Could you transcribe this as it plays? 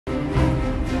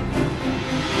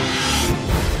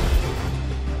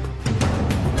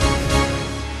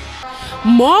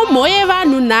Mhomho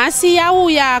yevanhu nhasi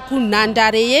yauya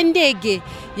kunhandare yendege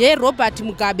yeRobert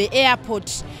Mugabe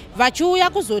Airport vachiuya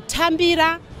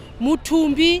kuzotambira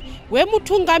mutumbi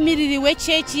wemutungamiriri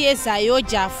wechechi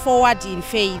yeZAOGA Forward in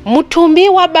Faith. Mutumbi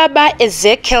waBaba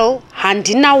Ezekiel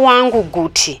handina wangu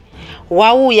Guti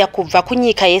wauya kubva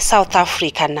kunyika yeSouth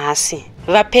Africa nhasi.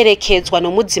 Vaperekedzwa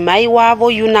nomudzimai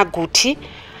wavo Yuna Guti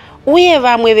uye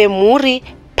vamwe vemhuri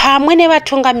pamwe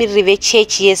nevatungamiriri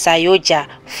vechechi yeZAOGA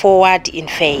Forward in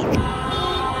Faith.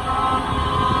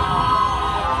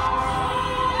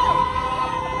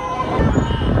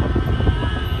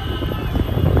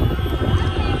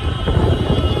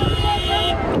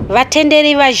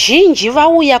 Vatenderi vazhinji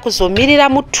vauya kuzomirira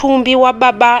mutumbi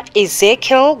waBaba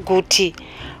Ezekiel Guti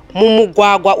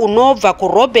mumugwagwa unobva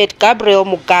kuRobert Gabriel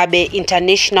Mugabe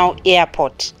International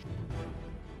Airport.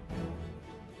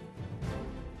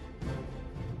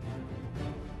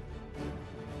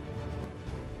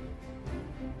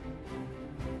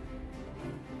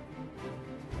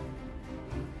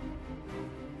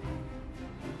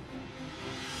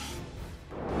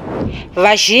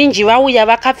 Vazhinji vauya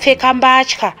vakapfeka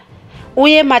mbatya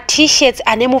uye ma-t-shirts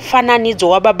ane mufananidzo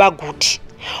waBaba Guti.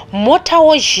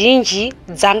 Motawo zhinji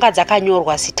dzanga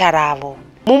dzakanyorwa zita ravo.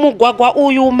 Mumugwagwa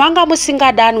uyu manga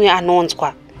musingadanwi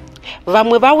anonzwa.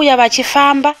 Vamwe vauya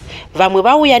vachifamba, vamwe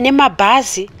vauya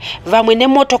nemabhazi, vamwe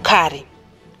nemotokari.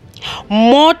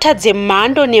 Mota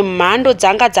dzemhando nemhando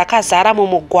dzanga dzakazara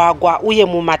mumugwagwa uye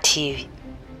mumativi.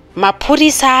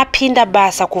 Mapurisa apinda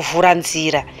basa kuvhura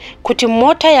nzira kuti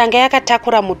mota yanga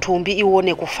yakatakura mutumbi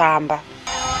ione kufamba.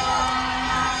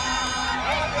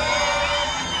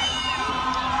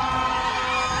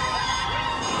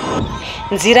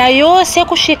 Nzira yose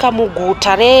kusvika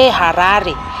muguta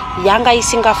reHarare yanga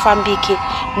isingafambike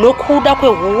nokuda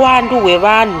kwehuwandu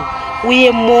hwevanhu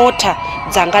uye mota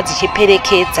dzanga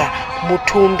dzichiperekedza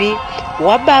mutumbi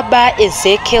waBaba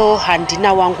Ezekiel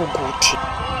handina wangu Guti.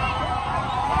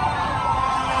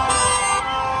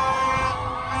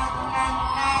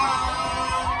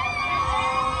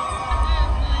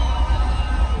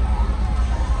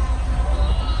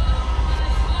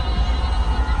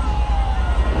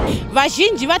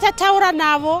 Vazhinji vatataura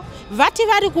navo vati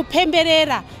vari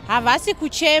kupemberera, havasi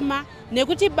kuchema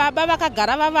nekuti baba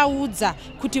vakagara vavaudza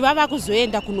kuti vava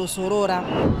kuzoenda kunozorora.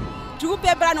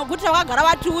 Tikupembera nokuti vakagara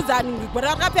vatiudza gore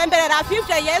rakapemberera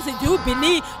 50 years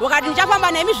jubilee wakati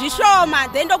ndichafamba nemi zvishoma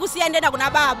ndokusiya ndenda kuna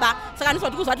baba. Saka ndizvo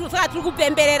tikuzwa saka tiri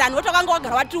kupemberera nokuti vakanga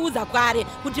vagara vatiudza kare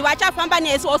kuti vachafamba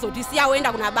nesu ozotisiya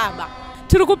woenda kuna baba.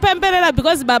 Tiri kupemberera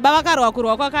because baba vakarwa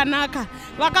kurwa kwakanaka,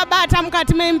 vakabata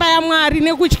mukati meimba yaMwari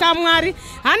nekutya Mwari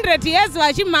 100 years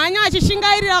vachimhanya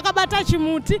vachishingairira vakabata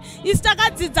chimuti. Isi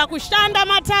takadzidza kushanda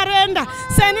matarenda,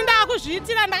 seni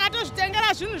ndakuzviitira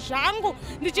ndakatozvitengera zvinhu zvangu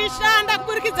ndichishanda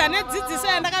kuburikidza nedzidziso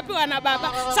yandakapiwa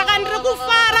nababa. Saka ndiri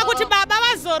kufara kuti baba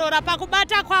vazorora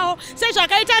pakubata kwavo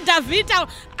sezvakaita Dhavhidha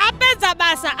apedza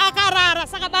basa akarara,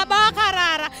 saka baba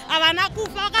vakarara havana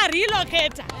kufa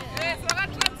vakarelocata.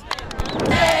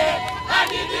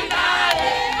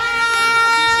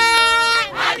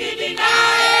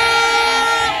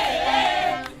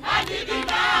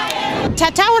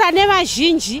 Tataura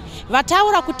nevazhinji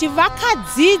vataura kuti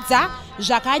vakadzidza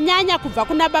zvakanyanya kubva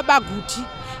kuna Baba Guti,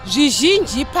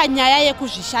 zvizhinji panyaya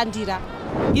yekuzvishandira.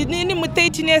 Inini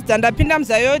mu13 years ndapinda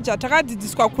muZAOGA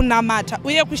takadzidziswa kunamata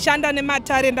uye kushanda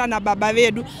nematarenda nababa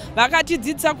vedu.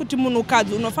 Vakatidzidzisa kuti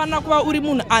munhukadzi unofanira kuva uri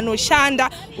munhu anoshanda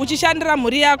uchishandira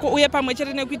mhuri yako uye pamwe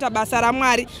chete nekuita basa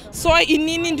raMwari. So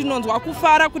inini ndinonzwa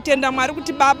kufara kutenda Mwari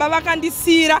kuti baba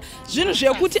vakandisira zvinhu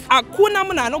zvekuti hakuna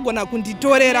munhu anogona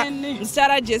kunditorera. Muzita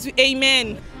raJesu,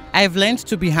 amen. I've learned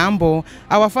to be humble.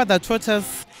 Our father taught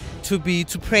us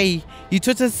to pray. He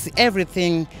taught us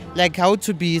everything, like how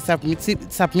to be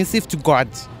submissive to God.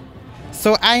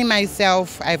 So I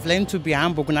myself, I've learned to be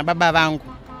humble kuna baba vangu.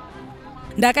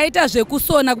 Ndakaita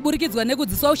zvekusona kuburikidzwa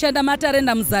nekudzidziswa kushanda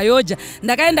matarenda muZAOGA.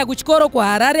 Ndakaenda kuchikoro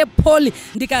kuHarare Poly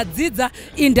ndikadzidza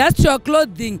industrial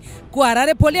clothing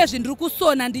kuHarare Poly. Izvi ndiri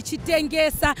kusona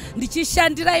ndichitengesa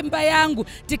ndichishandira imba yangu,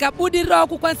 tikabudirirawo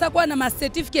kukwanisa kuwana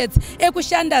ma-certificates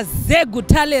ekushanda ZEGU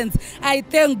talents. I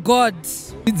thank God.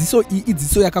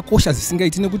 Idziso yakakosha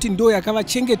zvisingaiti nekuti ndo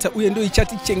yakavachengeta uye ndo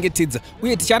ichatichengetedza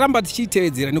uye ticharamba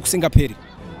tichiitevedzera nekusingaperi.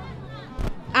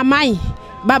 Amai,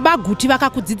 Baba Guti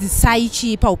vakakudzidzisai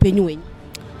chii paupenyu hwenyu?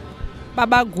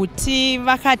 Baba Guti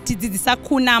vakatidzidzisa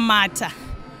kunamata,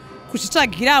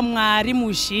 kuchitsvagira Mwari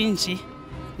muzhinji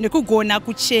nekugona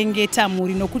kuchengeta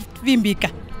mhuri nokuvimbika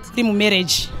tiri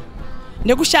mumarriage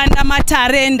nekushanda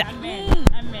matarenda. Amen.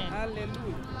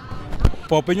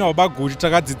 paupenyu hwababa Guti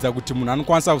takadzidza kuti munhu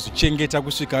anokwanisa kuzvichengeta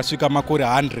kusvika makore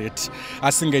 100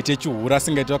 asingaite chihura,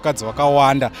 asingaite vakadzi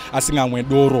vakawanda, asingamwe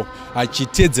doro,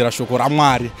 achiteedzera shoko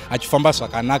raMwari, achifamba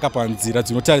zvakanaka panzira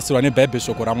dzinotarisirwa neBhaibheri,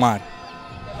 shoko raMwari.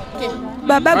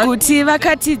 Baba Guti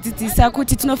vakatidzidzisa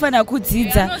kuti tinofanira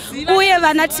kudzidza, uye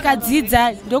vana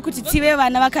tikadzidza ndokuti tive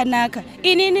vana vakanaka.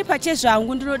 Inini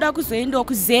pachezvangu ndinoda kuzoendawo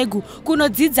kuZEGU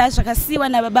kunodzidza zvakasiyiwa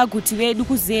naBaba Guti vedu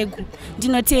kuZEGU.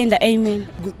 Ndinotenda, amen.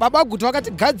 Baba Guti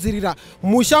vakatigadzirira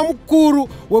musha mukuru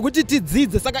wekuti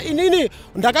tidzidze, saka inini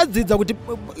ndakadzidza kuti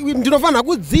ndinofanira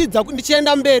kudzidza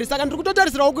ndichienda mberi, saka ndiri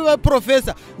kutotarisirawo kuva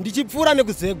profesa ndichipfuura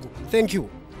nekuZEGU. Thank you.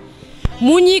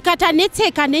 Munyika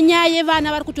tanetseka nenyaya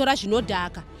yevana vari kutora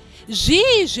zvinodhaka.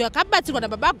 Zvii zvakabatsirwa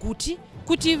naBaba Guti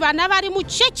kuti vana vari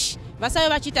muchechi vasave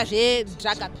vachiita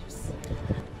zvedrug abuse.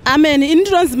 Amen. Ini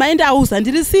ndinonzi Maindauza,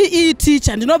 ndiri CE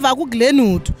teacher, ndinobva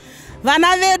kuGlenwood.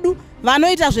 Vana vedu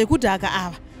vanoita zvekudhaka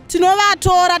ava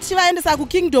tinovatora tichivaendesa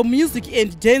kuKingdom Music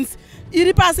and Dance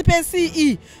iri pasi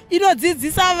peCE.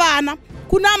 Inodzidzisa vana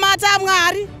kunamata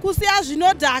Mwari, kusiya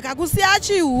zvinodhaka, kusiya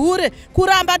chihure,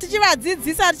 kuramba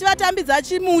tichivadzidzisa tichivatambidza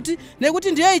chimuti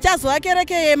nekuti ndiyo ichazova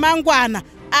kereke yemangwana.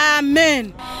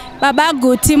 Amen. Baba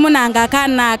Guti munhu anga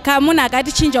akanaka, munhu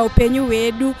akatichinja upenyu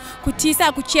hwedu,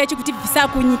 kutiisa kuchechi, kutibvisa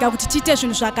kunyika, kuti tiite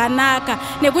zvinhu zvakanaka,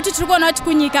 nekuti tiri kuona kuti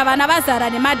kunyika vana vazara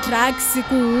nemadrugs,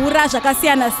 kuhura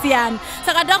zvakasiyana siyana.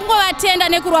 Saka takungovatenda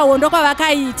nekurwa hondo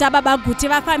kwavakaita Baba Guti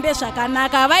vafambe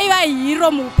zvakanaka, vaiva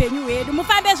hero muupenyu hwedu.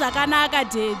 Mufambe zvakanaka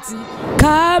dedi.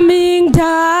 Coming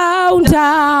down,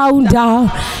 down, down,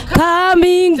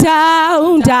 coming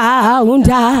down, down,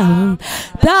 down.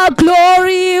 The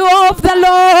glory of the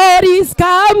Lord is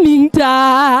coming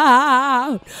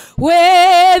down.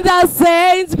 When the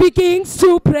saints begins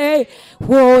to pray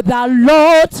for the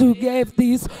Lord to give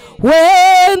this.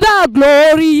 When the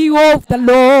glory of the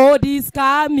Lord is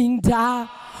coming down.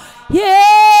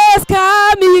 Yes,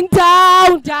 coming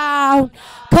down, down.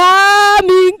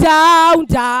 Coming down,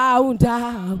 down,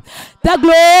 down. The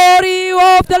glory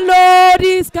of the Lord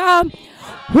is coming.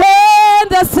 When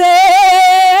the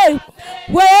saints,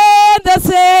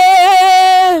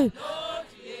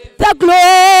 the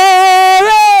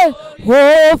glory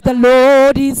of the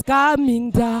Lord is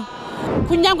coming down.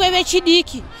 Kunyangwe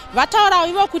vechidiki vataura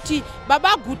ivo kuti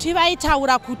Baba Guti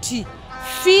vaitaura kuti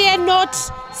fear not,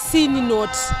 sin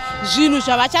not, zvinhu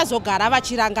zvavachazogara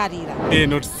vachirangarira. Fear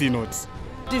not, sin not.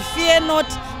 Fear not,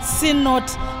 sin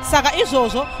not. Saka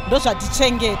izvozvo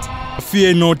ndozvatichengeta.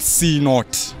 Fear not, sin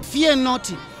not. Fear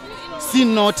not,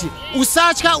 sin not.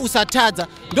 Usatya, usatadza.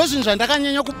 Ndozvinhu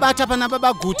zvandakanyanya kubata pana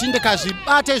Baba Guti,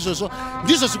 ndikazvibata izvozvo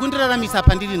ndizvo zvikundiraramisa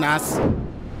pandiri nhasi.